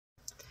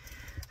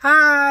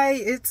Hi,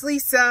 it's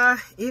Lisa.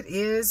 It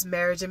is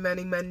Marriage and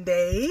Money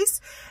Mondays.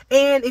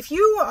 And if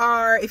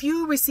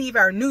you receive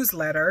our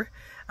newsletter,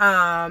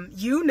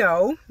 you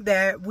know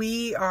that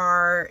we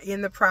are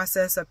in the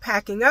process of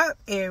packing up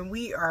and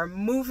we are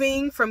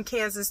moving from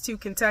Kansas to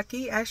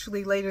Kentucky,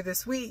 actually later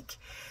this week.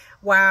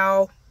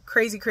 Wow.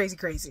 Crazy, crazy,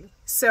 crazy.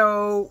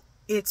 So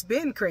it's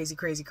been crazy,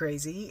 crazy,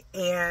 crazy.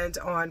 And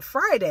on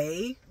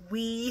Friday,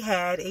 we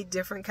had a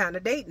different kind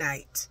of date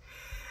night.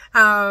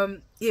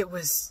 It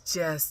was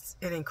just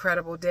an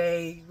incredible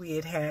day.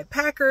 We had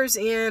Packers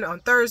in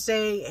on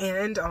Thursday,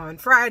 and on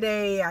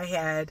Friday I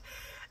had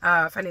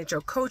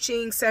financial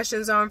coaching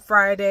sessions on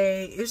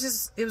Friday.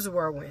 It was a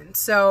whirlwind.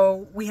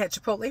 So we had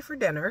Chipotle for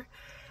dinner,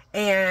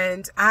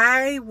 and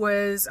I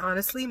was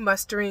honestly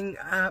mustering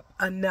up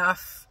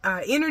enough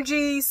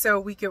energy so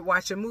we could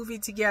watch a movie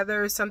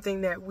together,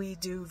 something that we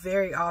do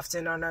very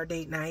often on our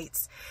date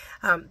nights,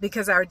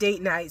 because our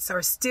date nights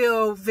are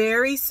still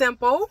very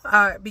simple,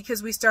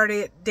 because we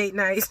started date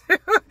nights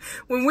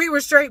when we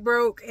were straight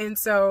broke, and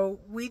so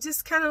we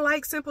just kind of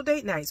like simple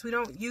date nights. We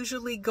don't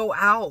usually go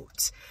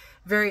out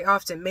very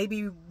often.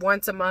 Maybe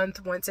once a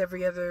month, once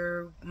every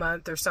other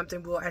month or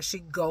something, we'll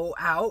actually go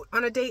out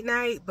on a date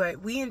night,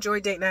 but we enjoy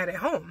date night at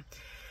home.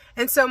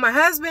 And so my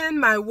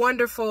husband, my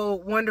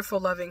wonderful, wonderful,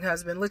 loving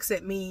husband, looks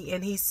at me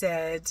and he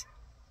said,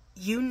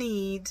 "You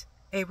need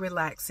a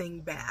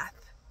relaxing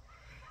bath.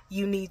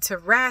 You need to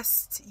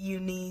rest. You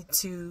need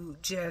to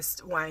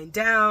just wind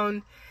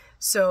down.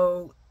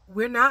 So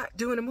we're not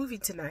doing a movie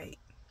tonight.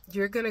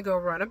 You're going to go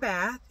run a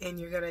bath and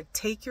you're going to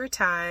take your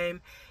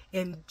time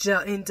and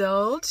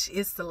indulge."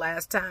 It's the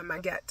last time I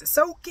got to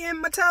soak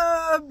in my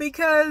tub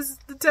because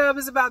the tub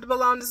is about to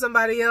belong to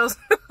somebody else.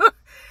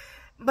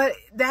 But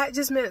that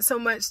just meant so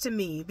much to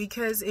me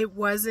because it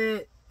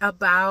wasn't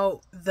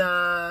about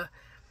the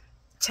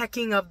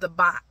checking of the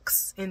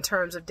box in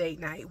terms of date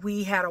night.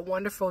 We had a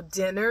wonderful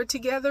dinner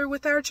together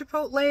with our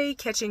Chipotle,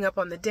 catching up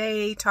on the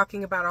day,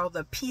 talking about all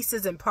the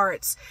pieces and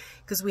parts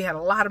because we had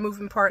a lot of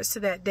moving parts to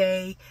that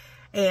day.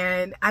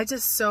 And I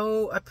just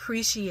so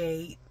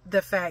appreciate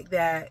the fact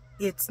that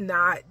it's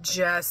not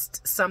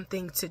just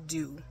something to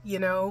do, you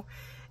know?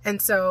 And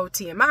so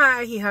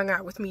TMI, he hung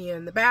out with me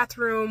in the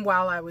bathroom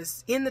while I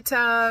was in the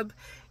tub,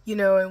 you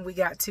know, and we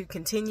got to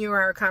continue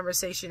our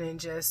conversation and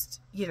just,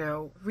 you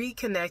know,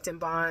 reconnect and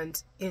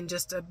bond in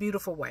just a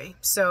beautiful way.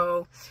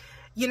 So,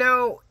 you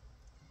know,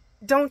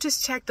 don't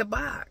just check the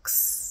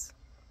box.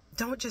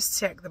 Don't just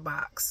check the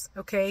box,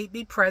 okay?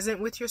 Be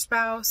present with your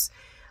spouse,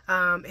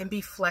 and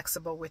be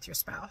flexible with your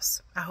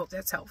spouse. I hope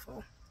that's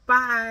helpful.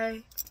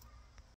 Bye.